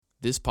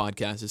This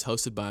podcast is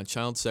hosted by a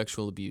child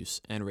sexual abuse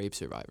and rape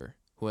survivor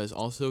who has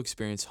also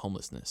experienced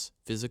homelessness,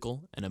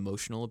 physical and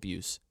emotional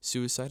abuse,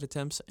 suicide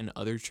attempts, and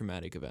other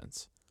traumatic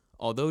events.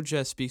 Although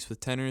Jess speaks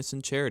with tenderness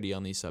and charity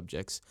on these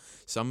subjects,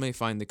 some may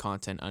find the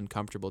content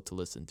uncomfortable to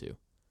listen to.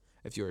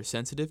 If you are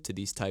sensitive to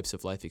these types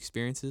of life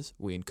experiences,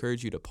 we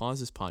encourage you to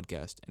pause this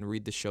podcast and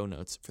read the show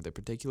notes for the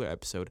particular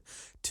episode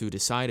to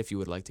decide if you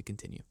would like to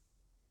continue.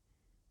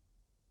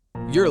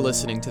 You're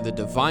listening to the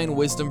Divine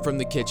Wisdom from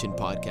the Kitchen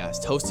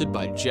podcast, hosted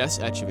by Jess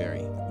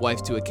Echeverry,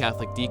 wife to a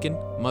Catholic deacon,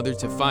 mother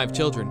to 5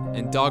 children,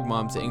 and dog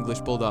mom to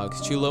English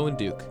bulldogs Chulo and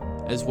Duke,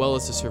 as well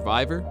as a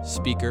survivor,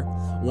 speaker,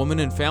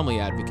 woman and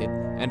family advocate,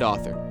 and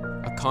author.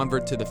 A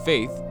convert to the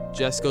faith,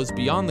 Jess goes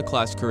beyond the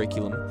class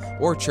curriculum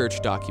or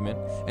church document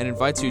and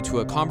invites you to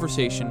a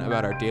conversation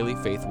about our daily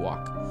faith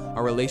walk,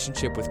 our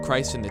relationship with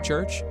Christ and the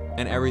church,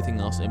 and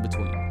everything else in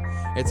between.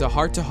 It's a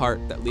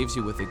heart-to-heart that leaves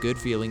you with a good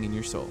feeling in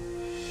your soul.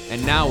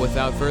 And now,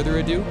 without further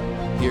ado,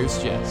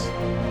 here's Jess.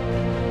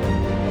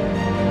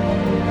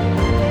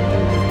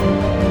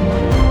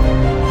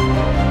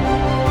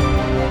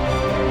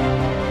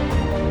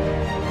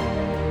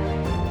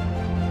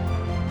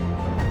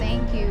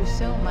 Thank you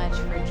so much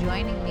for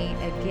joining me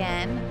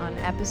again on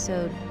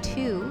episode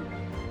 2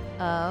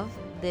 of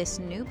this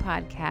new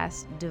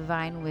podcast,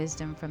 Divine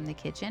Wisdom from the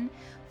Kitchen,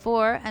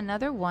 for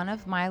another one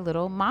of my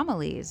little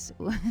momilies,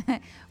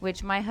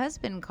 which my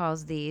husband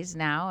calls these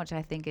now, which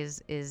I think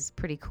is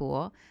pretty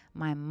cool,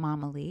 my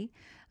momily.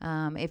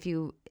 If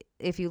you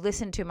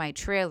listen to my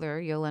trailer,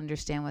 you'll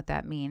understand what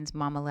that means,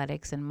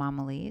 momiletics and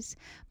momilies.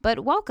 But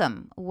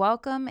welcome,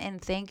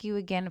 and thank you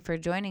again for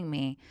joining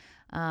me.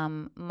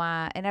 In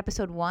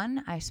episode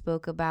 1, I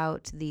spoke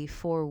about the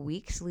 4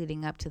 weeks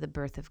leading up to the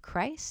birth of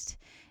Christ,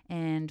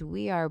 and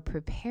we are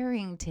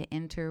preparing to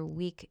enter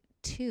week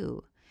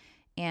 2.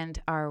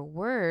 And our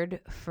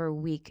word for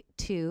week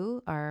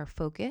 2, our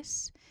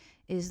focus,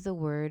 is the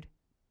word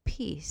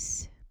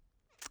peace.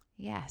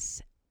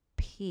 Yes,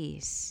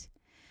 peace.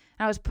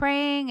 I was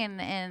praying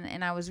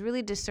and I was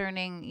really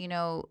discerning,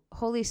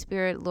 Holy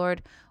Spirit,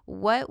 Lord,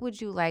 what would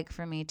you like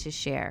for me to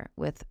share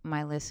with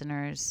my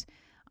listeners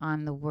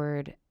on the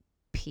word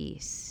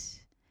peace?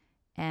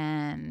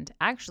 And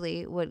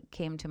actually, what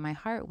came to my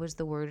heart was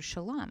the word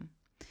shalom.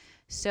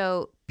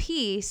 So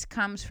peace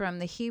comes from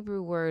the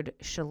Hebrew word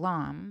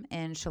shalom,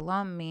 and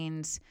shalom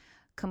means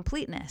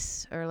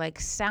completeness or like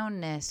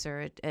soundness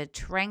or a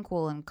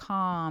tranquil and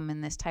calm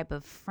and this type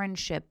of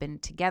friendship and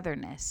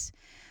togetherness.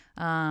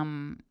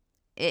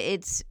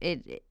 It's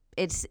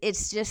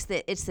just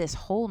that it's this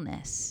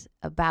wholeness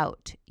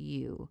about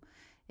you.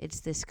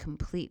 It's this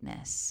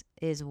completeness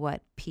is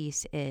what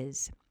peace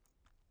is.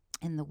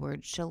 And the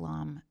word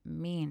shalom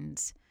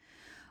means,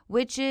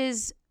 which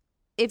is,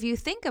 if you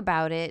think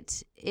about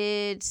it,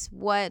 it's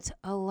what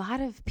a lot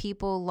of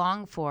people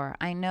long for.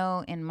 I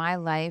know in my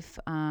life,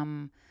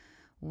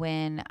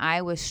 when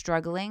I was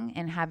struggling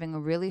and having a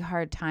really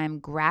hard time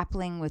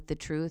grappling with the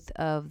truth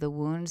of the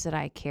wounds that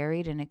I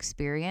carried and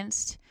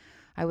experienced,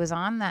 I was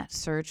on that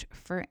search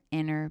for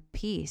inner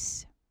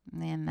peace.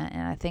 And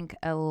I think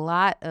a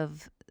lot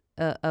of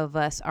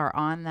us are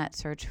on that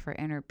search for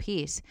inner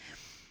peace.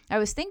 I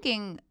was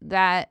thinking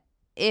that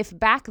if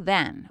back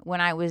then, when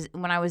I was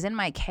in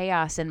my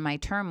chaos and my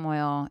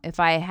turmoil, if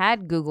I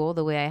had Google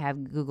the way I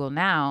have Google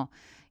now,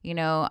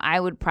 I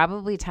would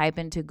probably type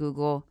into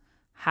Google,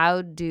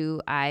 how do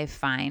I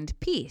find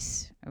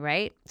peace,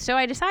 right? So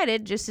I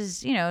decided just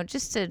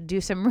to do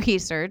some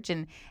research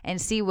and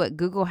see what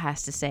Google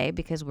has to say,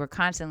 because we're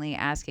constantly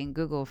asking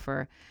Google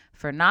for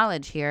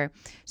knowledge here.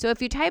 So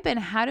if you type in,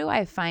 how do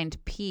I find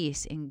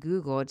peace in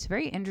Google, it's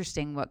very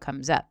interesting what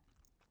comes up.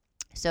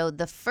 So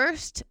the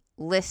first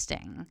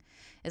listing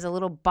is a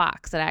little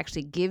box that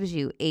actually gives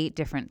you 8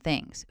 different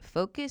things.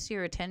 Focus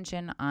your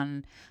attention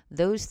on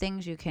those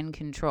things you can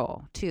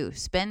control. 2,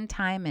 spend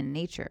time in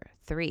nature.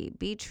 3,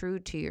 be true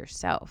to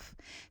yourself.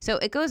 So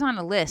it goes on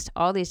to list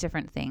all these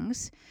different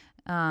things.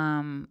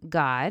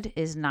 God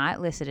is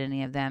not listed in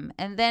any of them.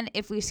 And then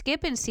if we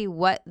skip and see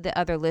what the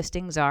other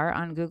listings are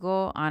on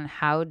Google on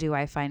how do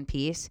I find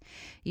peace,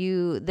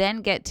 you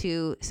then get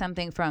to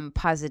something from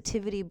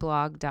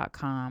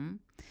positivityblog.com.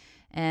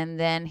 And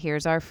then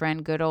here's our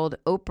friend good old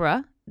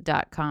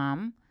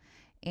Oprah.com.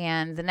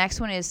 And the next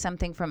one is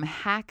something from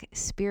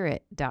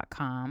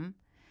hackspirit.com.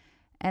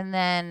 And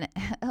then,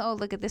 oh,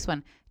 look at this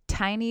one,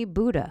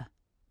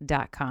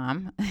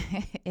 tinybuddha.com.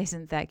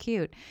 Isn't that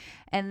cute?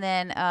 And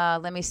then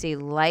let me see,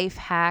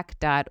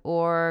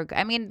 lifehack.org.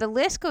 I mean, the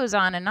list goes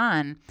on and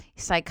on.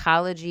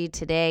 Psychology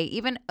Today.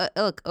 Even,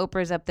 look,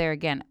 Oprah's up there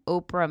again,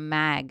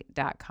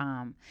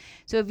 oprahmag.com.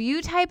 So if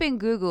you type in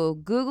Google,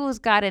 Google's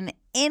got an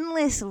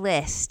endless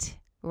list,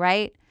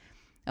 right,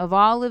 of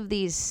all of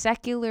these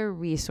secular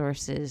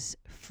resources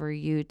for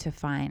you to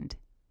find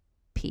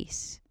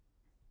peace,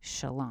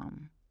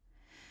 shalom.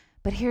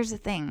 But here's the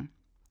thing.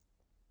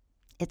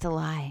 It's a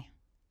lie.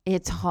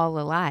 It's all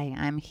a lie.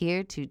 I'm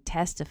here to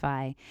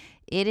testify.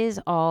 It is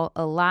all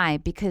a lie,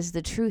 because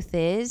the truth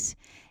is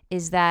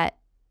that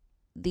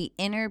the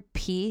inner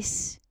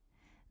peace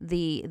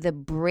the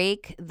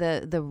break,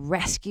 the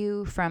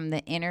rescue from the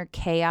inner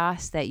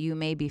chaos that you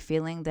may be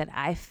feeling, that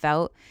I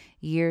felt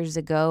years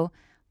ago,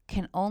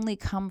 can only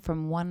come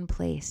from one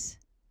place,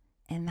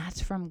 and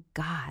that's from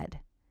God.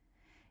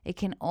 It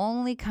can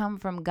only come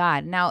from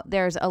God. Now,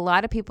 there's a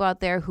lot of people out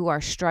there who are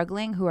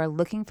struggling, who are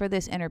looking for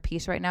this inner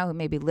peace right now, who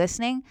may be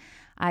listening.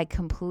 I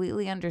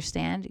completely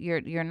understand.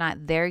 You're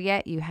not there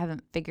yet. You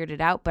haven't figured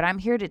it out, but I'm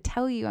here to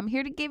tell you. I'm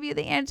here to give you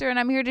the answer, and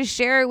I'm here to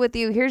share it with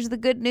you. Here's the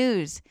good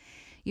news.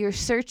 You're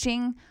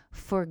searching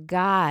for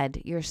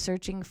God. You're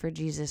searching for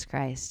Jesus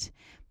Christ,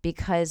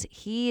 because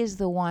he is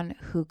the one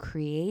who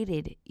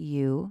created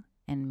you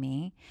and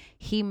me.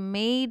 He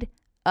made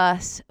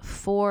us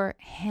for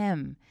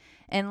him.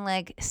 And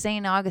like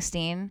St.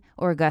 Augustine,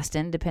 or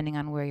Augustine, depending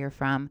on where you're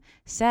from,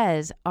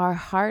 says, our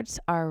hearts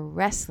are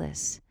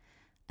restless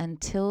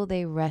until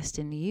they rest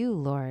in you,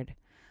 Lord.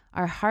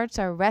 Our hearts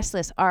are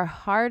restless. Our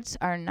hearts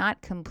are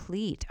not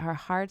complete. Our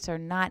hearts are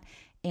not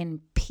in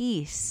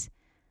peace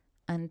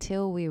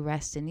until we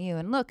rest in you.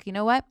 And look, you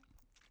know what?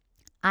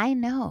 I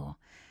know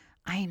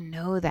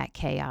that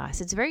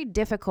chaos. It's very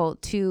difficult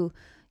to,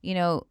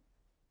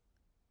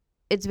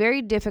 it's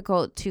very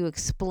difficult to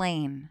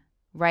explain,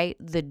 right?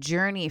 The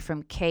journey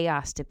from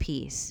chaos to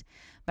peace.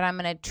 But I'm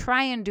going to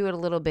try and do it a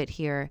little bit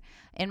here.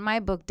 In my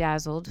book,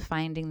 Dazzled,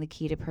 Finding the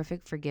Key to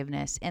Perfect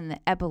Forgiveness, in the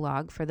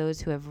epilogue, for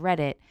those who have read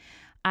it,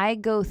 I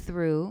go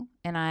through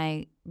and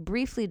I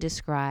briefly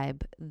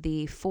describe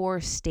the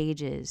 4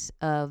 stages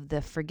of the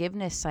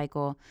forgiveness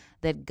cycle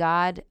that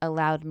God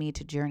allowed me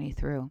to journey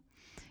through.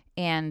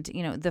 And,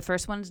 the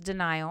first one's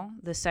denial,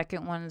 the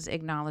second one's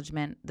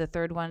acknowledgement, the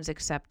third one's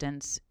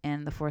acceptance,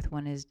 and the fourth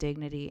one is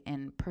dignity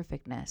and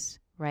perfectness,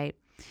 right?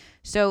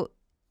 So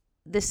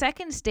the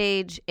second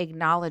stage,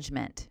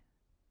 acknowledgement,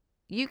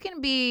 you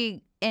can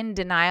be in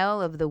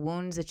denial of the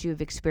wounds that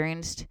you've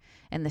experienced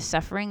and the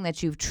suffering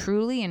that you've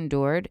truly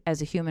endured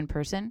as a human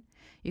person.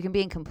 You can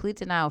be in complete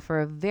denial for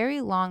a very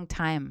long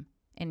time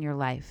in your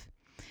life.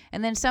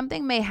 And then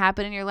something may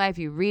happen in your life.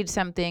 You read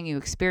something, you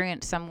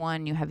experience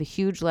someone, you have a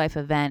huge life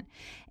event,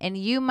 and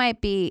you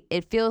might be,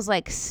 it feels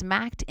like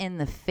smacked in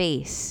the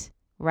face,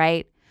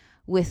 right?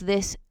 With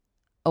this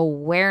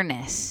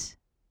awareness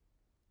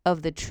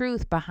of the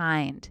truth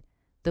behind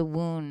the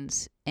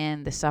wounds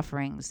and the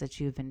sufferings that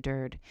you've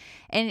endured.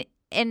 And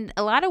in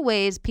a lot of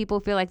ways, people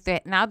feel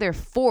like now they're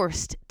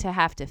forced to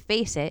have to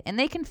face it, and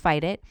they can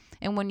fight it.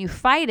 And when you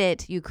fight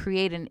it, you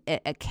create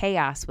a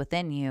chaos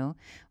within you,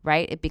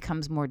 right? It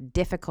becomes more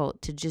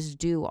difficult to just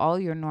do all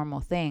your normal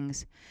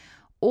things.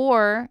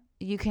 Or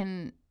you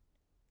can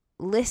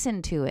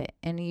listen to it,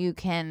 and you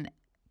can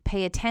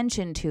pay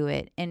attention to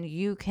it, and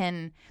you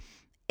can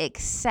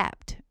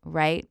accept,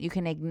 right? You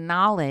can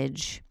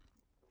acknowledge,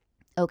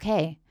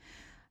 okay,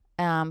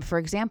 for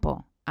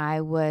example,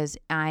 I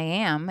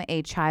am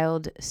a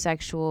child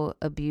sexual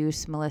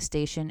abuse,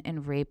 molestation,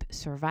 and rape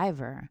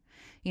survivor.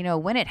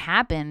 When it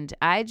happened,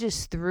 I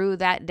just threw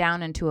that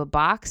down into a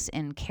box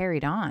and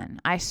carried on.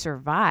 I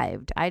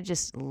survived. I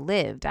just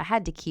lived. I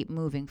had to keep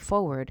moving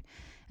forward.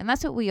 And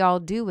that's what we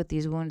all do with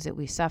these wounds that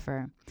we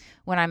suffer.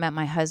 When I met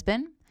my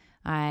husband,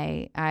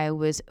 I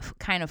was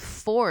kind of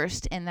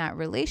forced in that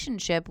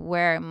relationship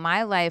where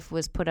my life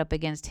was put up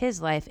against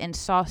his life, and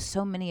saw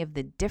so many of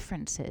the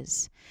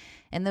differences.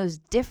 And those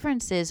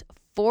differences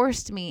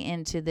forced me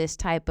into this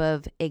type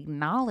of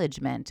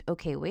acknowledgement.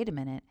 Okay, wait a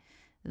minute.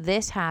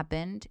 This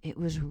happened. It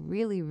was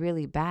really,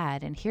 really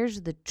bad. And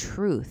here's the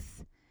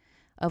truth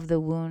of the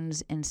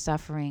wounds and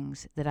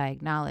sufferings that I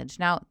acknowledge.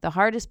 Now, the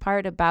hardest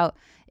part about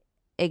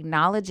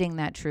acknowledging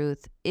that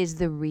truth is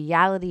the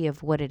reality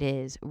of what it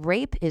is.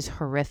 Rape is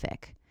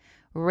horrific.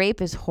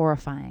 Rape is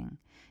horrifying.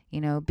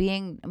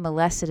 Being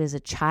molested as a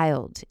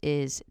child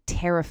is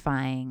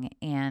terrifying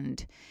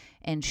and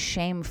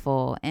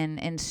shameful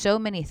and so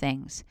many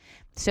things.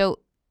 So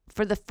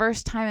for the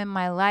first time in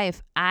my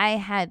life, I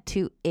had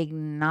to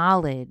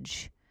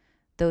acknowledge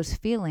those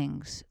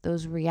feelings,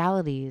 those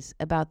realities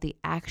about the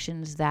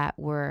actions that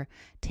were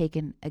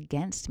taken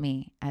against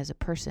me as a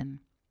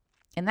person.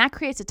 And that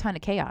creates a ton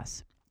of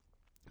chaos.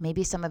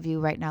 Maybe some of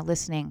you right now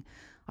listening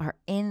are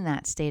in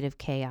that state of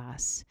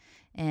chaos,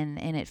 and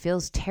it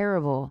feels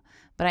terrible.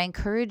 But I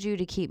encourage you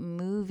to keep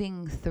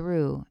moving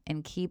through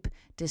and keep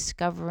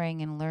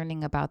discovering and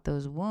learning about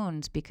those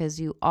wounds, because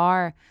you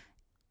are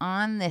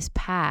on this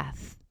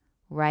path,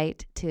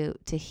 right, to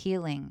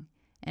healing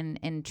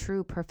and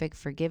true perfect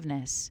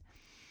forgiveness.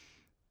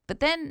 But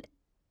then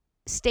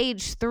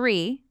stage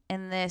 3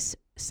 in this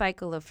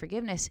cycle of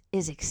forgiveness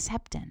is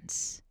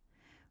acceptance.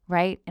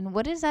 Right? And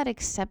what does that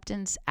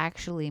acceptance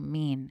actually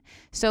mean?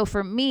 So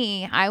for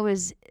me, I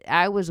was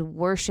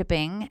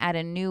worshiping at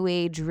a New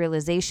Age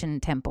realization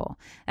temple.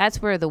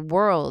 That's where the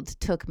world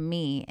took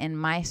me in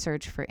my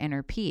search for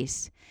inner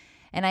peace.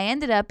 And I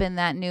ended up in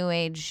that New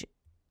Age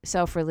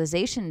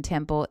self-realization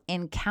temple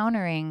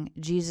encountering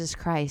Jesus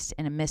Christ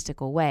in a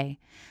mystical way.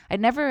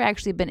 I'd never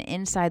actually been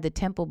inside the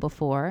temple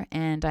before,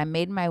 and I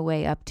made my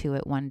way up to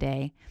it one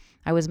day.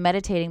 I was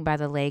meditating by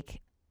the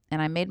lake,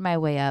 and I made my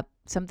way up.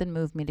 Something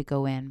moved me to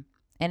go in.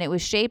 And it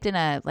was shaped in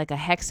a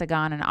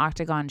hexagon, an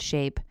octagon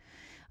shape.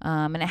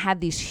 And it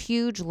had these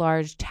huge,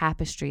 large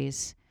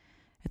tapestries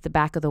at the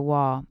back of the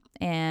wall.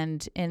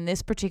 And in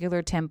this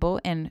particular temple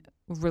and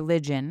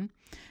religion,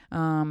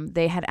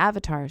 they had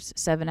avatars,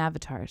 7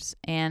 avatars.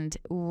 And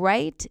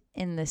right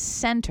in the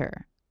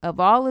center of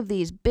all of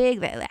these big,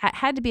 that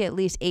had to be at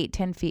least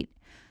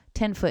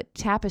 10-foot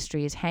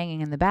tapestries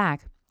hanging in the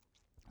back,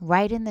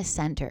 right in the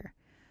center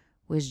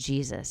was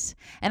Jesus.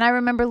 And I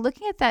remember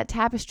looking at that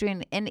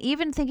tapestry and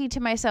even thinking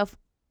to myself,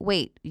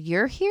 wait,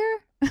 you're here?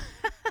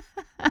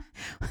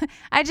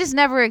 I just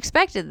never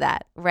expected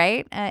that,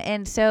 right?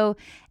 And so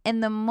in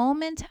the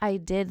moment I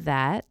did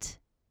that,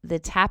 the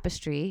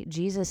tapestry,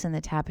 Jesus in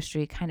the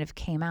tapestry, kind of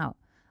came out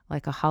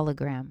like a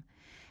hologram.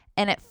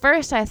 And at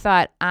first I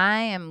thought, I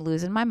am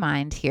losing my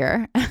mind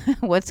here.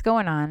 What's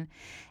going on?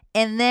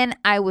 And then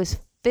I was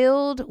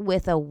filled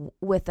with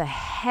a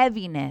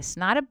heaviness,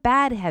 not a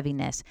bad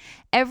heaviness.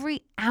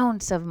 Every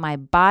ounce of my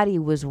body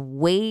was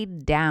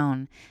weighed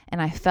down,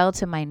 and I fell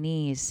to my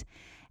knees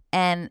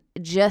and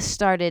just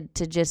started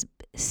to just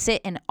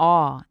sit in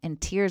awe and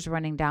tears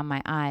running down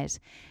my eyes.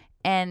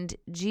 And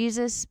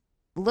Jesus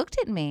looked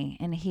at me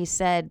and he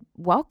said,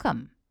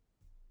 welcome.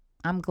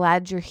 I'm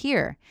glad you're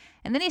here.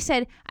 And then he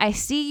said, I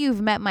see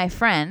you've met my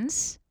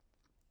friends,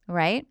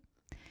 right?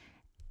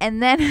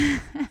 And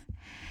then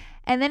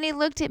and then he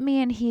looked at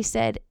me and he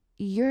said,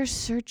 you're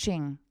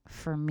searching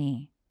for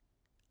me.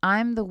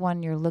 I'm the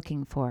one you're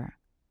looking for.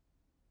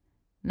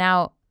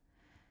 Now,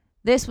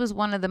 this was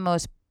one of the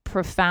most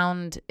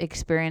profound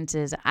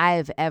experiences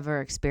I've ever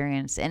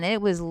experienced. And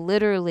it was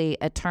literally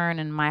a turn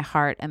in my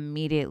heart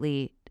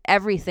immediately.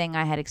 Everything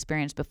I had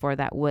experienced before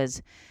that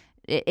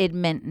it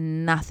meant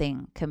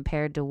nothing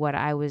compared to what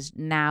I was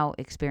now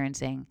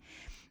experiencing.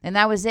 And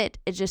that was it.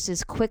 It just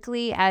as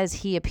quickly as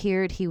he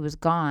appeared, he was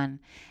gone.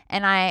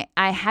 And I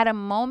had a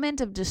moment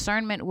of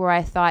discernment where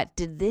I thought,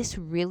 did this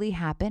really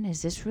happen?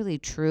 Is this really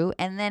true?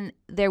 And then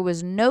there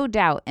was no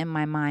doubt in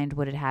my mind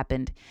what had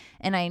happened.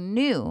 And I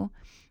knew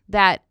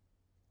that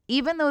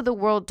even though the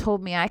world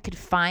told me I could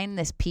find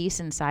this peace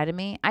inside of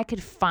me, I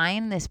could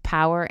find this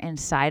power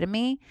inside of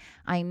me,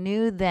 I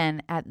knew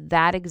then at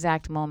that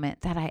exact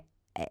moment that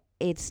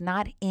it's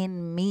not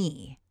in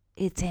me,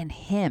 it's in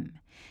him.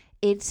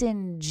 It's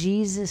in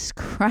Jesus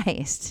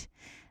Christ.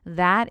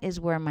 That is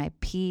where my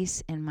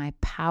peace and my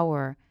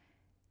power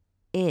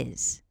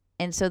is.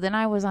 And so then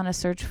I was on a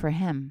search for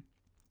him.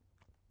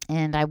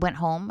 And I went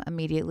home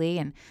immediately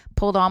and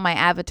pulled all my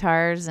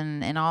avatars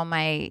and all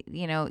my,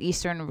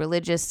 Eastern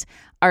religious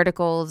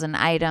articles and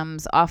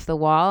items off the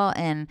wall.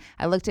 And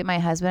I looked at my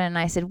husband and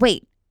I said,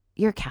 wait,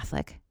 you're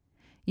Catholic.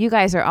 You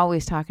guys are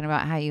always talking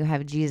about how you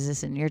have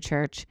Jesus in your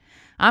church.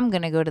 I'm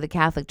going to go to the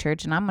Catholic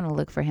Church and I'm going to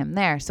look for him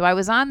there. So I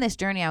was on this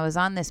journey. I was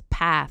on this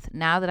path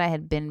now that I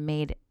had been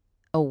made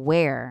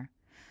aware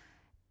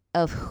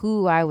of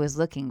who I was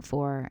looking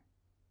for.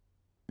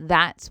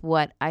 That's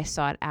what I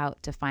sought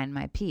out to find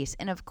my peace.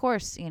 And of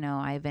course,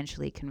 I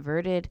eventually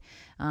converted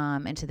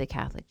into the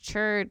Catholic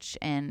Church.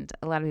 And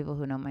a lot of people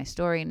who know my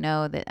story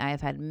know that I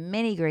have had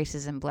many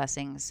graces and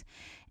blessings.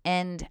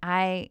 And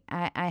I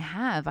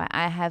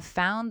have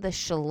found the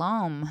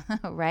shalom,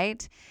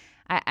 right?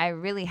 I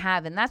really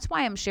have. And that's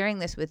why I'm sharing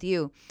this with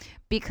you,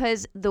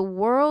 because the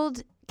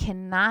world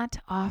cannot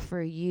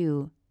offer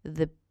you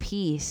the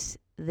peace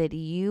that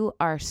you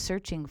are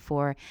searching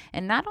for.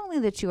 And not only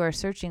that you are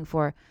searching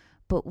for,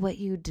 but what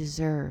you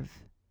deserve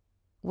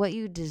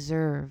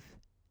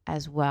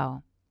as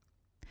well.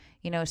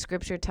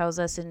 Scripture tells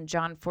us in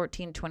John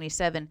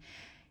 14:27,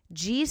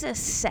 Jesus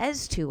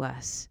says to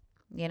us,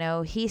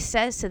 he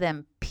says to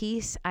them,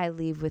 peace I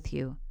leave with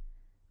you,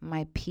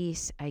 my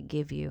peace I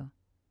give you.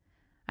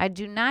 I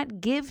do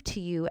not give to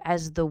you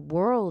as the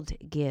world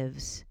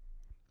gives.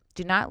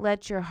 Do not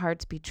let your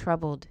hearts be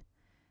troubled,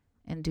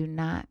 and do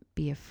not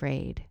be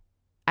afraid.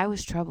 I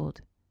was troubled.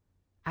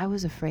 I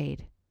was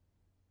afraid.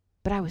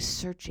 But I was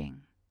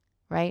searching,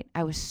 right?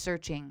 I was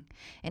searching.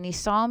 And he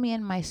saw me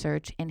in my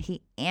search, and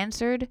he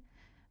answered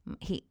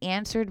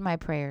my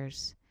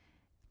prayers.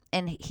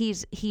 And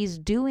he's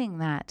doing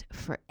that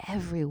for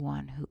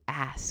everyone who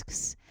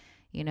asks.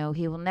 He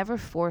will never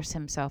force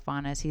himself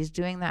on us. He's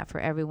doing that for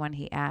everyone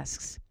he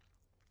asks.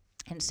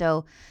 And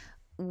so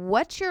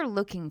what you're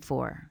looking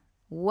for,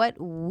 what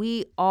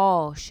we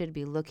all should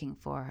be looking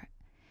for,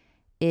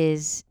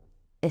 is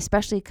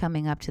especially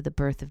coming up to the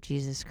birth of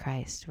Jesus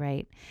Christ,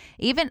 right?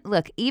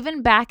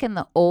 Even back in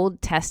the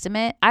Old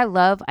Testament, I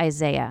love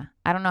Isaiah.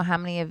 I don't know how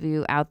many of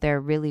you out there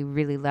really,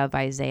 really love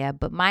Isaiah,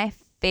 but my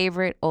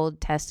favorite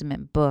Old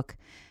Testament book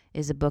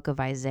is the book of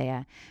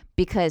Isaiah,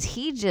 because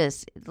he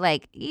just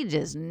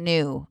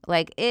knew,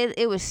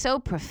 it was so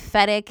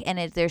prophetic, and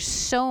there's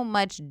so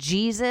much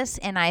Jesus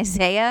in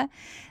Isaiah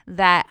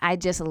that I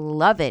just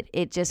love it.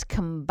 It just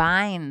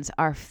combines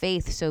our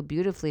faith so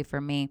beautifully for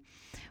me.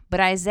 But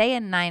Isaiah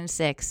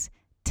 9:6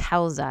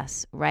 tells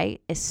us,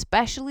 right?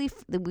 Especially,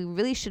 we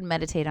really should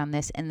meditate on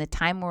this in the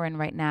time we're in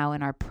right now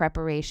in our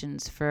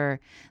preparations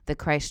for the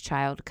Christ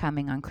child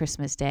coming on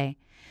Christmas Day.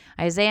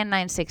 Isaiah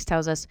 9:6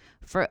 tells us,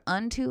 "For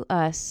unto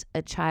us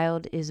a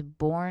child is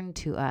born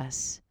to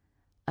us,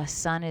 a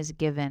son is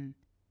given,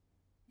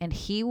 and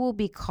he will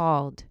be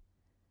called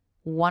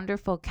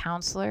Wonderful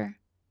Counselor,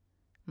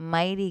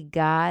 Mighty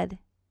God,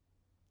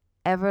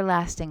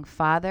 Everlasting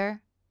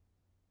Father."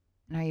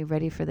 And are you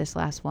ready for this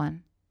last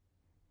one?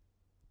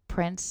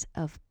 Prince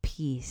of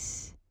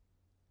Peace.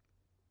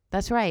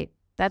 That's right.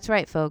 That's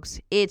right, folks.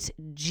 It's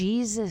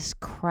Jesus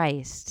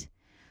Christ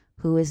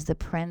who is the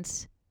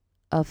Prince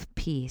of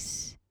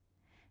Peace.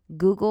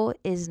 Google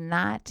is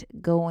not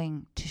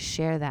going to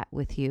share that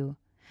with you,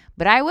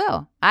 but I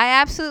will. I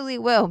absolutely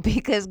will,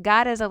 because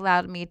God has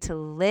allowed me to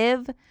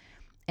live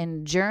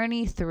and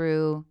journey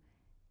through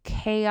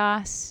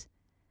chaos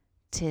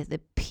to the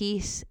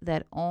peace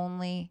that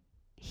only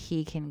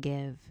He can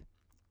give.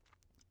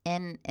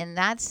 And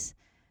that's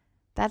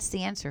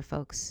the answer,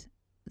 folks.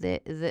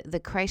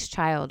 The Christ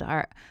child,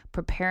 are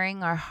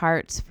preparing our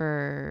hearts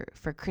for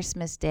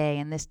Christmas Day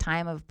and this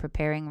time of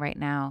preparing right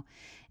now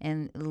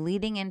and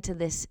leading into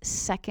this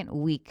second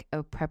week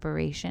of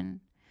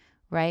preparation,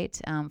 right?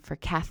 For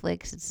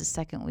Catholics, it's the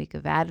second week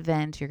of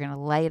Advent. You're going to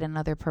light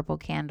another purple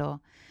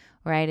candle,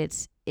 right?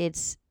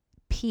 It's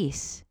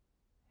peace,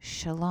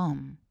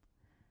 shalom.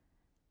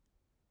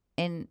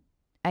 And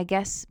I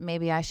guess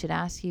maybe I should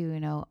ask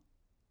you,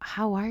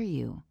 how are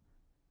you?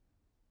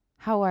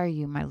 How are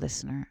you, my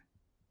listener?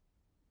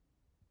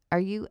 Are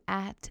you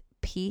at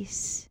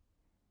peace?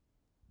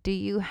 Do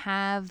you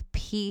have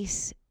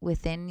peace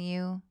within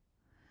you?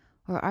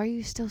 Or are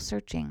you still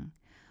searching?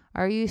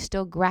 Are you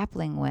still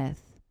grappling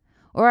with?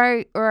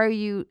 Or are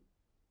you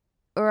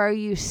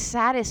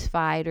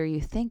satisfied, or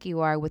you think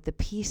you are, with the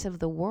peace of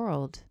the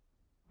world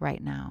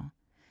right now,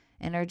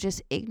 and are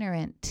just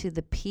ignorant to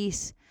the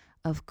peace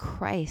of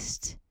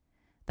Christ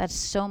that's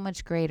so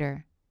much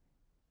greater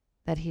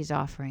that He's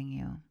offering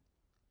you?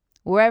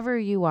 Wherever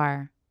you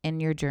are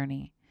in your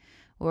journey,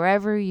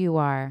 wherever you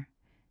are,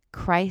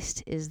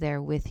 Christ is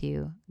there with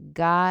you.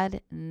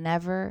 God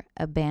never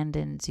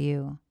abandons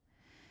you.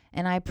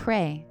 And I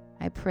pray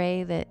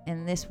that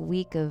in this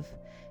week of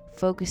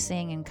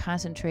focusing and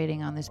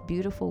concentrating on this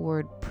beautiful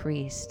word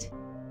priest,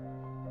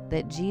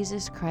 that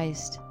Jesus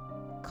Christ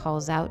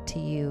calls out to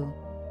you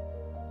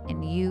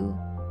and you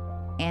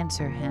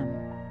answer Him,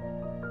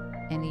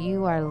 and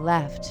you are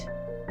left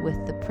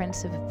with the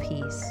Prince of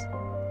Peace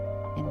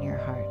in your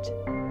heart.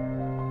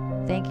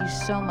 Thank you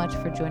so much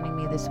for joining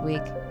me this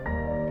week,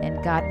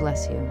 and God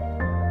bless you.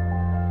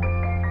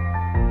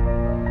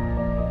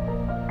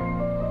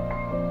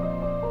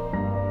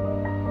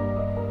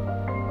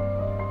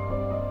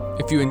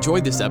 If you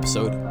enjoyed this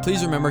episode,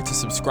 please remember to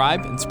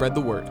subscribe and spread the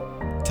word.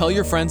 Tell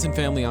your friends and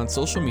family on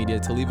social media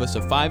to leave us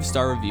a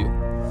 5-star review.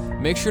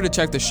 Make sure to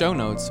check the show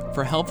notes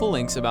for helpful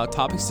links about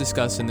topics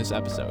discussed in this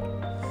episode.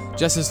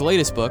 Jess's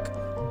latest book,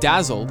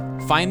 Dazzled,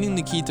 Finding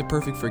the Key to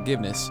Perfect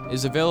Forgiveness,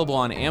 is available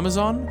on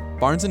Amazon,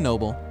 Barnes &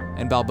 Noble,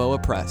 and Balboa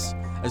Press,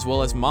 as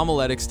well as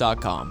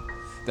Mommaletics.com.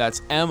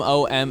 That's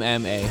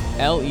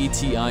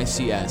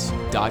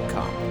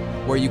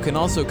MOMMALETICS.com, where you can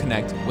also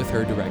connect with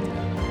her directly.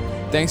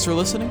 Thanks for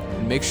listening,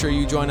 and make sure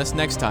you join us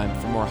next time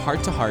for more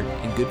heart-to-heart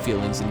and good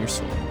feelings in your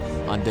soul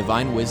on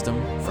Divine Wisdom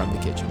from the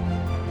Kitchen.